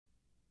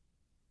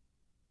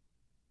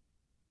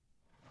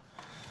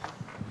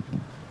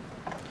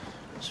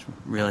Just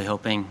really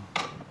hoping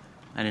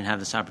I didn't have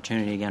this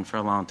opportunity again for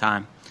a long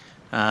time.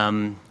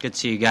 Good to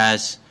see you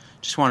guys.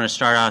 Just wanted to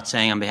start out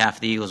saying on behalf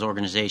of the Eagles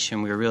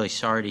organization, we were really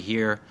sorry to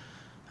hear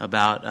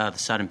about the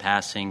sudden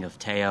passing of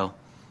Teo.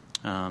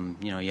 A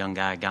young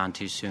guy gone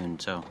too soon,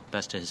 so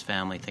best to his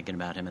family, thinking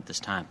about him at this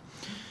time.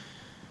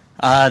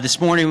 This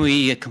morning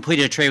we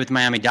completed a trade with the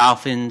Miami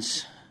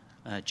Dolphins.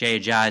 Jay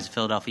Ajayi is a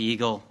Philadelphia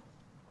Eagle.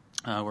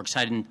 We're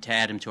excited to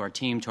add him to our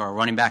team, to our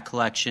running back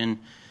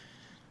collection.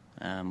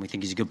 We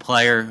think he's a good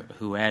player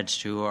who adds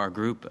to our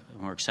group.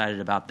 We're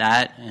excited about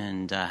that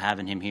and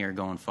having him here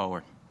going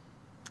forward.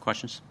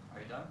 Questions?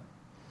 Are you done?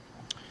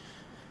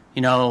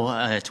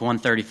 It's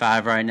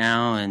 1:35 right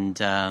now, and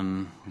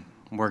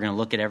we're going to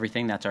look at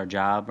everything. That's our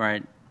job,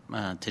 right,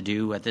 to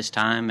do at this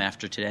time.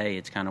 After today,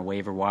 it's kind of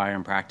waiver wire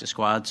and practice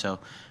squad. So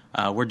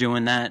we're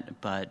doing that,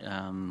 but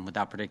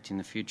without predicting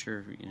the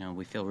future,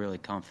 we feel really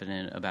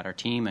confident about our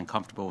team and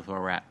comfortable with where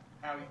we're at.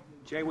 Howie,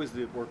 Jay was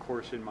the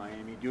workhorse in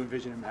Miami. Do you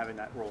envision him having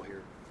that role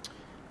here?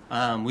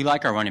 We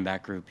like our running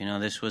back group.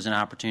 This was an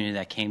opportunity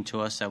that came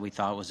to us that we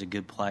thought was a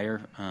good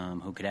player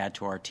who could add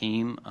to our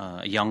team,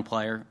 a young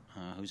player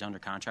who's under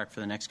contract for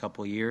the next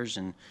couple of years.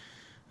 And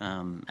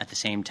at the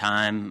same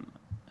time,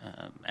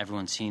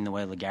 everyone's seen the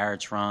way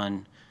LeGarrett's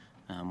run.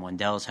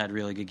 Wendell's had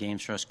really good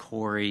games for us.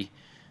 Corey.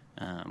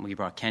 We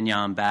brought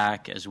Kenyon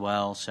back as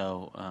well.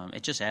 So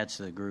it just adds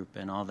to the group.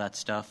 And all that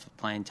stuff,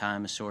 playing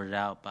time is sorted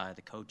out by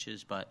the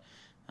coaches. But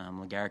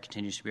LeGarrette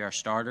continues to be our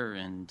starter,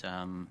 and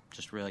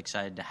just really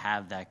excited to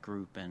have that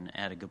group and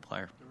add a good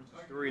player. There was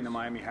a story in the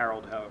Miami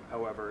Herald,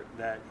 however,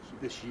 that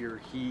this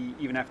year he,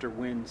 even after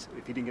wins,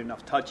 if he didn't get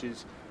enough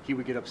touches, he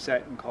would get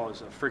upset and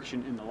cause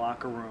friction in the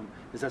locker room.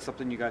 Is that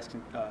something you guys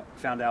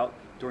found out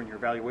during your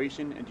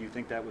evaluation, and do you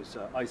think that was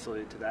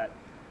isolated to that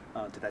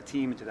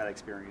team and to that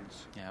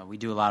experience? Yeah, we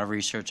do a lot of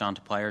research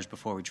onto players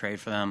before we trade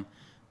for them.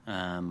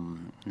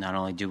 Not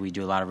only do we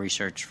do a lot of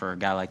research for a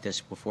guy like this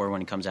before when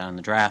he comes out in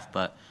the draft,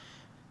 but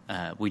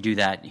we do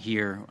that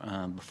here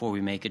before we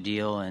make a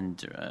deal,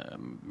 and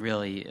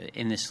really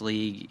in this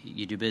league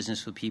you do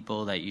business with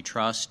people that you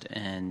trust,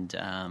 and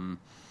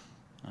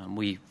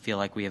we feel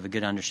like we have a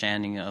good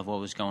understanding of what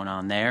was going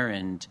on there,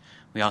 and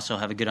we also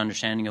have a good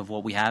understanding of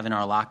what we have in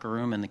our locker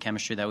room and the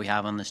chemistry that we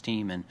have on this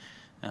team, and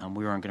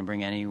we weren't going to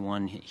bring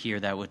anyone here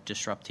that would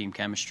disrupt team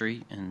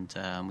chemistry, and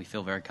we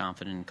feel very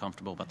confident and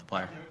comfortable about the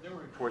player. There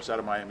were reports out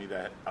of Miami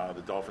that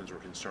the Dolphins were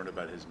concerned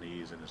about his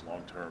knees and his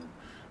long-term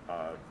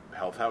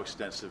health. How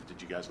extensive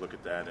did you guys look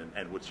at that,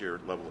 and what's your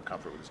level of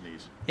comfort with his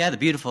knees? Yeah, the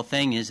beautiful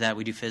thing is that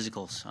we do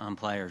physicals on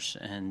players,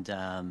 and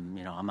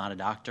I'm not a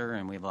doctor,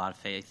 and we have a lot of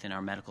faith in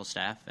our medical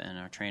staff and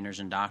our trainers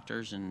and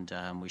doctors, and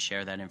we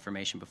share that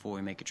information before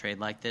we make a trade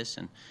like this,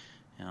 and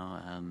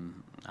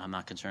I'm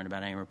not concerned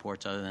about any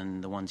reports other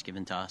than the ones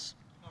given to us.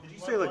 Did you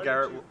say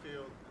LeGarrette will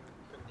feel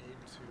the need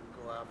to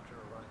go after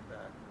a running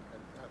back at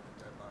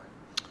the deadline?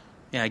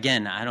 Yeah,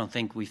 again, I don't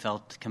think we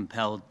felt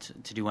compelled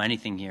to do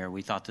anything here.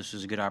 We thought this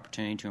was a good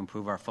opportunity to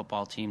improve our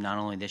football team, not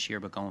only this year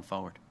but going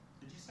forward.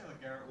 Did you say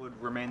LeGarrette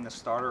would remain the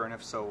starter, and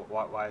if so,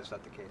 why is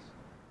that the case?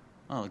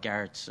 Well,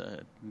 Garrett's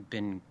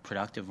been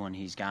productive when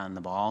he's gotten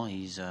the ball.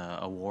 He's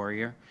a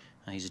warrior.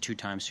 He's a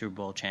two-time Super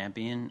Bowl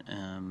champion,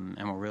 and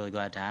we're really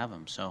glad to have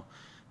him. So,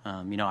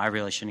 I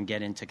really shouldn't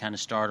get into kind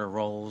of starter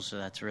roles. So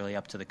that's really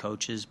up to the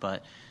coaches,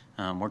 but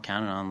we're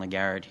counting on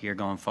LeGarrette here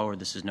going forward.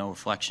 This is no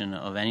reflection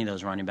of any of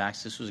those running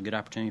backs. This was a good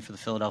opportunity for the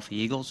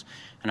Philadelphia Eagles,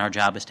 and our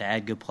job is to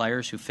add good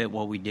players who fit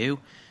what we do,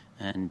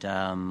 and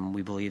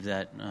we believe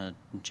that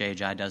Jay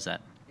Ajayi does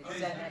that.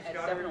 At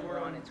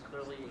 7-1, it's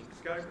clearly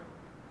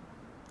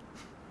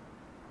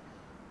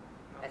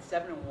at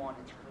 7-1,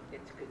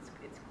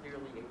 it's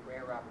clearly a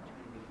rare opportunity.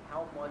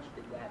 How much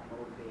did that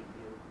motivate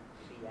you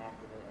to be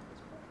active at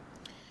this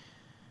point?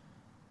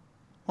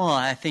 Well,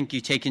 I think you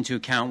take into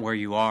account where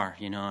you are.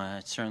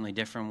 It's certainly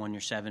different when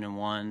you're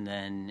 7-1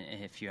 than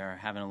if you're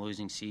having a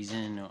losing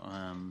season.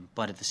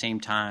 But at the same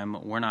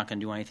time, we're not going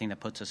to do anything that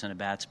puts us in a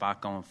bad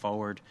spot going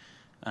forward.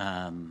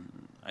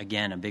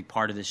 Again, a big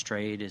part of this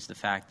trade is the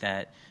fact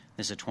that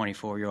this is a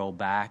 24-year-old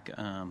back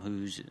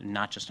who's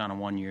not just on a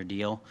one-year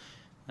deal.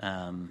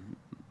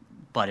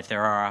 But if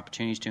there are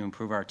opportunities to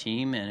improve our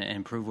team and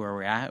improve where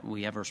we're at,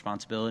 we have a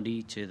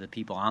responsibility to the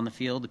people on the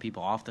field, the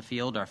people off the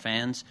field, our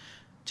fans,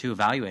 to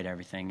evaluate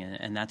everything.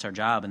 And that's our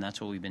job, and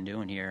that's what we've been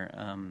doing here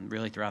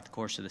really throughout the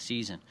course of the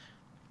season.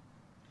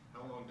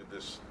 How long did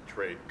this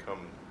trade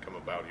come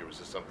about here? Was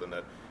this something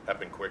that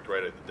happened quick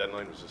right at the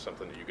deadline? Was this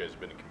something that you guys have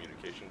been in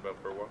communication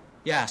about for a while?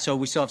 Yeah, so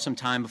we still have some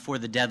time before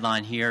the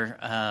deadline here.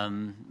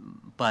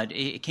 But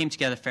it came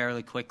together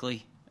fairly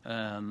quickly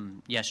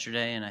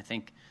yesterday, and I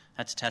think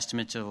that's a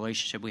testament to the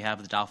relationship we have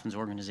with the Dolphins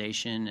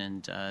organization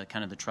and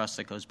kind of the trust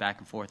that goes back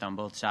and forth on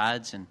both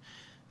sides. And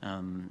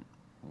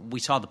we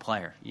saw the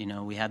player.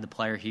 We had the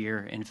player here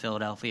in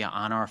Philadelphia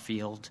on our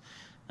field,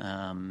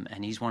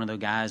 and he's one of those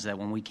guys that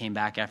when we came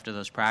back after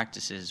those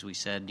practices, we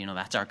said,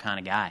 that's our kind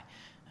of guy.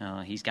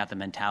 He's got the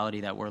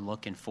mentality that we're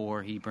looking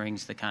for. He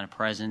brings the kind of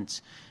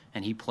presence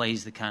and he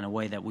plays the kind of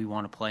way that we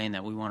want to play and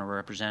that we want to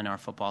represent our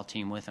football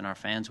team with and our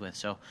fans with.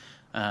 So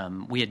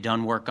we had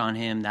done work on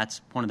him.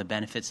 That's one of the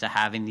benefits to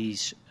having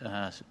these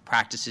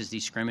practices,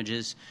 these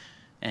scrimmages.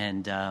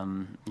 And,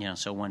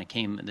 so when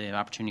the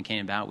opportunity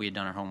came about, we had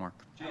done our homework.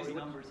 Jay's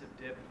numbers have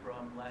dipped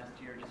from last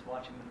year. Just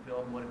watching the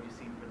film, what have you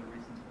seen for the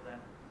reasons for that?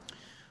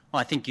 Well,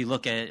 I think you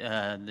look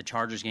at the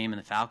Chargers game and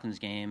the Falcons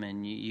game,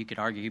 and you could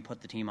argue he put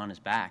the team on his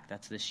back.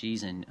 That's this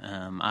season.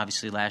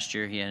 Obviously, last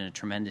year he had a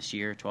tremendous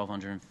year,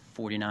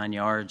 1,249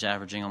 yards,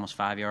 averaging almost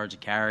 5 yards a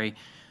carry.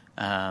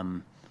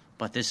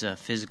 But this is a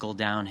physical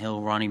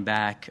downhill running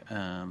back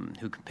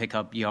who can pick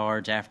up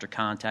yards after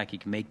contact. He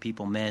can make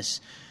people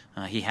miss.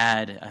 He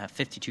had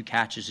 52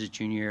 catches his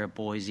junior year at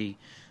Boise.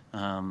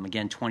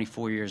 Again,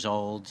 24 years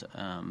old.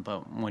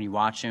 But when you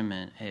watch him,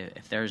 and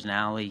if there's an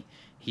alley,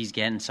 he's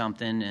getting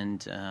something,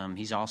 and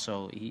he's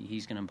going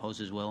to impose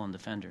his will on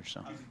defenders.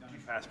 So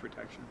pass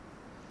protection.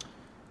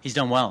 He's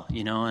done well,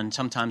 and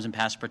sometimes in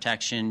pass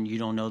protection, you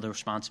don't know the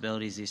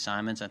responsibilities, the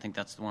assignments. I think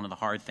that's one of the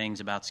hard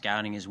things about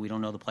scouting is we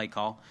don't know the play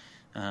call.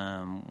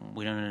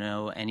 We don't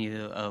know any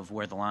of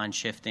where the line's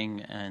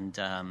shifting,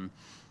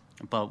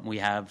 but we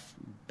have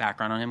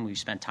background on him. We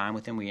spent time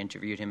with him. We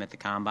interviewed him at the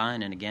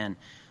Combine. And, again,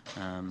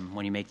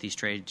 when you make these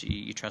trades,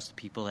 you trust the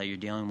people that you're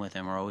dealing with,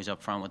 and we're always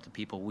up front with the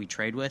people we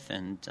trade with.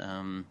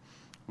 And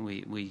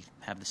we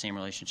have the same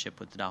relationship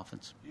with the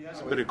Dolphins. He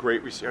hasn't been a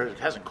great receiver. He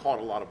hasn't caught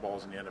a lot of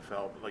balls in the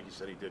NFL, but like you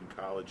said, he did in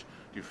college.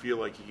 Do you feel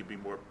like he could be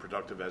more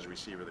productive as a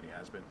receiver than he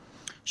has been?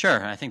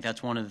 Sure. I think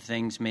that's one of the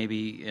things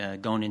maybe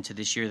going into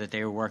this year that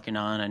they were working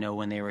on. I know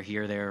when they were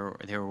here,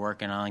 they were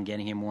working on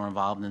getting him more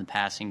involved in the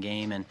passing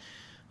game, and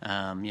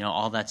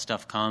all that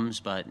stuff comes,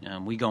 but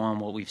we go on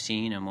what we've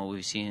seen, and what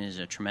we've seen is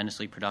a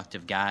tremendously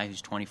productive guy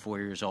who's 24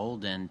 years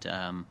old, and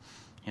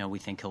we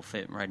think he'll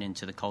fit right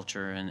into the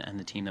culture and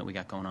the team that we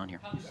got going on here.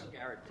 How does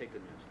Garrett take the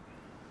news?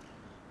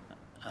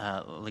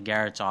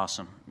 LeGarrett's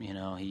awesome.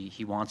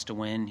 He wants to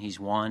win. He's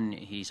won.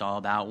 He's all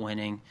about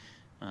winning.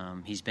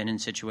 He's been in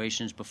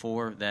situations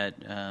before that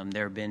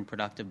there have been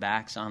productive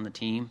backs on the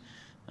team.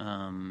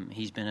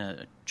 He's been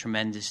a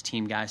tremendous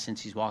team guy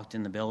since he's walked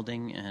in the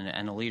building,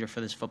 and a leader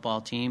for this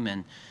football team,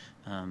 and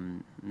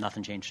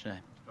nothing changed today.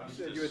 You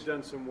said you had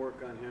done some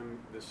work on him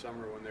this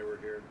summer when they were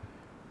here.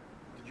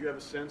 Did you have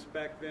a sense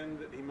back then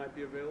that he might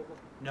be available?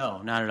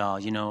 No, not at all.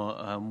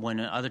 When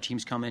other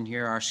teams come in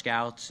here, our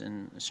scouts,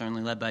 and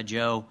certainly led by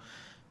Joe,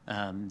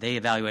 they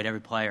evaluate every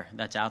player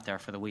that's out there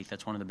for the week.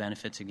 That's one of the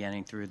benefits of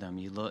getting through them.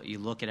 You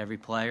look at every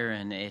player,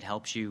 and it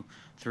helps you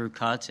through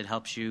cuts. It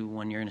helps you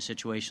when you're in a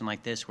situation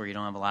like this where you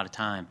don't have a lot of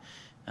time.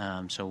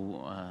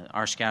 So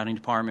our scouting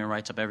department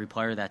writes up every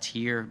player that's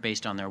here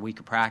based on their week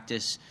of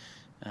practice,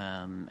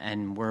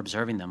 and we're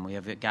observing them. We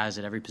have guys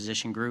at every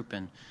position group,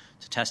 and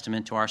it's a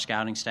testament to our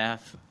scouting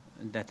staff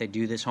that they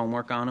do this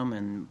homework on them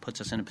and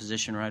puts us in a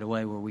position right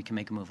away where we can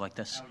make a move like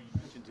this. You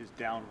mentioned his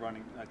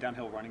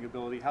downhill running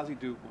ability. How does he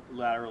do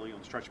laterally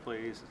on stretch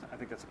plays? I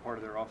think that's a part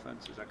of their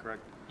offense. Is that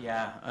correct?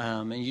 Yeah,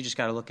 and you just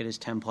got to look at his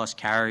 10-plus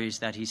carries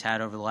that he's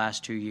had over the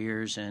last 2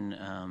 years,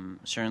 and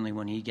certainly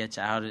when he gets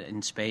out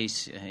in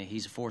space,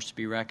 he's a force to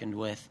be reckoned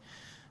with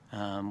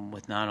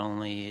not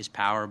only his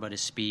power but his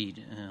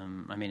speed.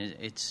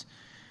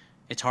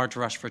 It's hard to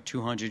rush for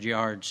 200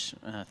 yards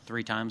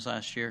 3 times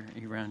last year.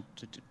 He ran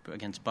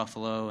against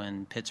Buffalo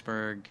and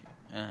Pittsburgh.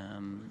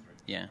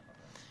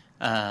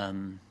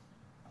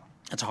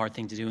 That's a hard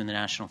thing to do in the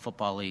National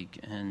Football League.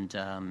 And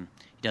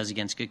he does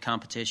against good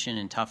competition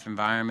and tough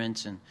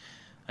environments. And,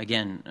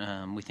 again,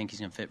 we think he's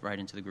going to fit right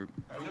into the group.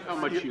 How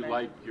much you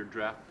like your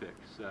draft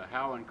picks?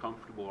 How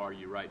uncomfortable are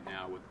you right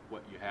now with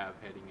what you have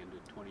heading into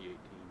 2018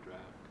 draft?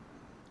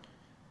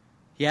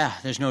 Yeah,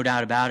 there's no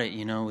doubt about it.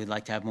 We'd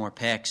like to have more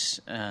picks,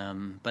 but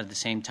at the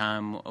same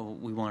time,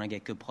 we want to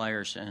get good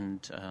players.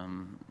 And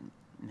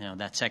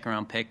that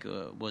second-round pick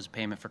was a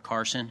payment for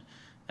Carson.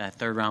 That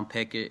third-round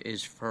pick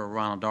is for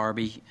Ronald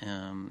Darby,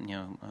 a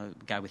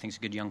guy we think is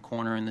a good young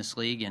corner in this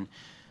league. And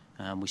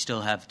we still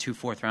have 2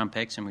 fourth-round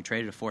picks, and we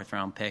traded a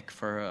fourth-round pick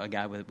for a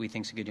guy we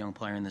think is a good young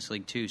player in this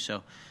league too.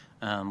 So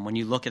when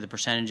you look at the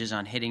percentages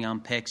on hitting on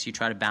picks, you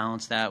try to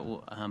balance that.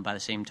 By the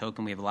same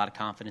token, we have a lot of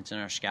confidence in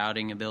our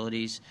scouting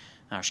abilities,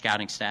 our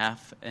scouting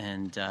staff,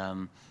 and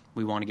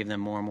we want to give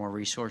them more and more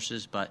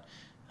resources, but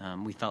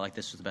we felt like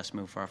this was the best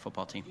move for our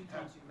football team. A few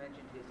times you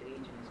mentioned his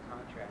age and his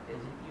contract. As a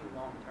view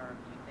long-term,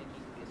 do you think he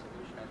could be a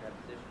solution at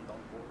that position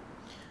going forward?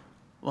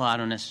 Well, I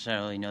don't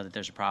necessarily know that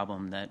there's a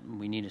problem that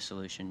we need a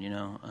solution,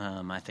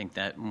 I think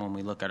that when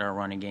we look at our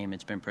running game,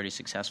 it's been pretty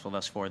successful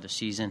thus far this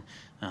season.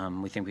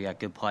 We think we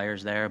got good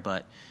players there,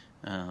 but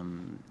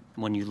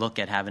when you look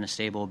at having a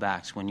stable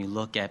backs, when you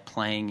look at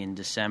playing in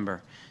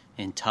December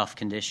in tough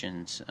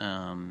conditions,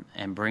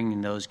 and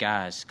bringing those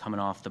guys coming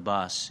off the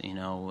bus,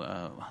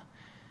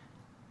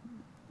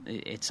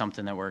 it's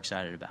something that we're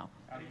excited about.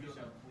 How do you feel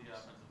about the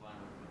offensive line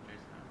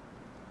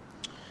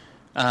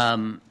with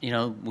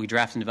Jason? We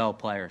draft and develop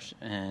players,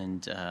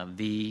 and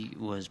V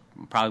was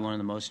probably one of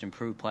the most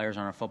improved players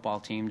on our football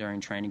team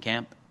during training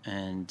camp,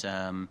 and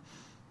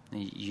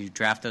You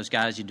draft those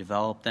guys, you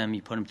develop them,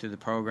 you put them through the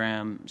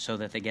program so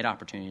that they get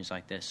opportunities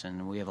like this.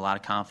 And we have a lot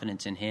of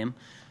confidence in him.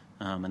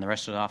 And the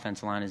rest of the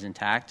offensive line is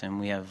intact, and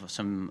we have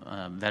some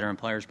veteran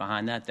players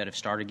behind that have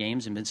started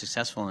games and been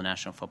successful in the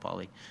National Football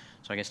League.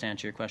 So I guess to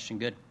answer your question,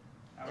 good.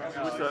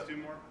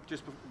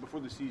 Just before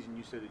the season,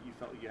 you said that you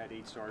felt you had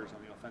 8 starters on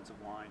the offensive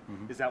line.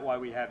 Mm-hmm. Is that why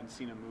we haven't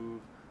seen a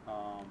move,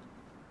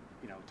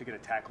 to get a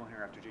tackle in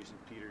here after Jason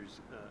Peters'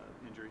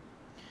 injury?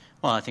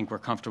 Well, I think we're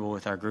comfortable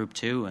with our group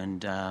too,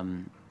 and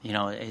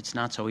it's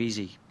not so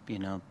easy,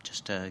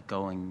 just to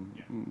go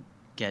and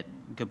get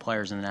good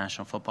players in the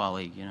National Football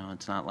League.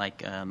 It's not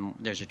like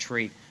there's a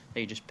tree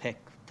that you just pick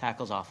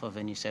tackles off of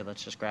and you say,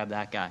 let's just grab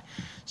that guy.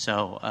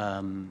 So,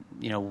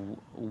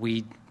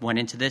 we went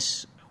into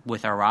this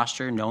with our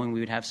roster knowing we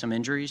would have some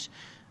injuries.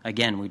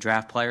 Again, we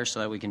draft players so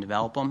that we can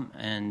develop them,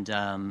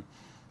 and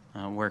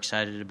we're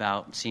excited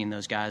about seeing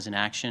those guys in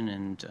action,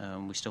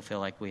 and we still feel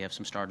like we have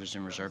some starters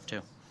in reserve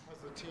too. Has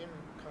the team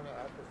kind of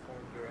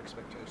outperformed your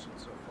expectations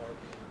so far,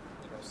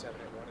 being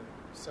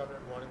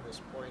 7-1 at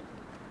this point? And,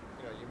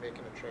 you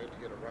making a trade to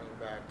get a running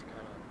back to kind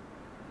of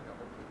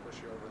hopefully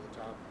push you over the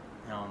top.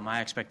 My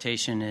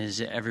expectation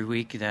is every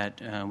week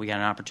that we got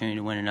an opportunity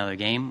to win another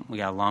game. We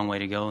got a long way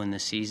to go in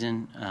this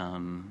season.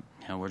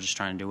 We're just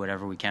trying to do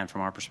whatever we can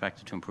from our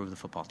perspective to improve the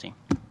football team.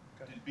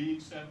 Did being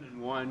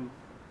 7-1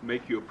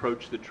 make you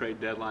approach the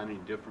trade deadline any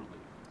differently?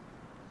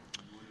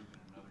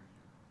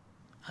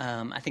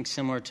 I think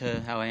similar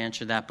to how I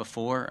answered that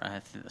before.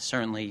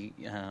 Certainly,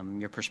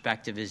 your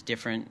perspective is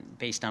different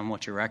based on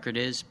what your record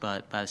is,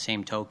 but by the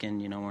same token,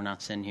 we're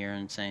not sitting here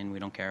and saying we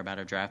don't care about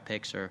our draft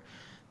picks or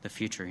the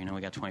future.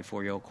 We got a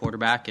 24-year-old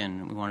quarterback,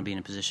 and we want to be in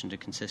a position to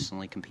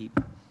consistently compete.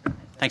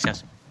 Thanks,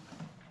 guys.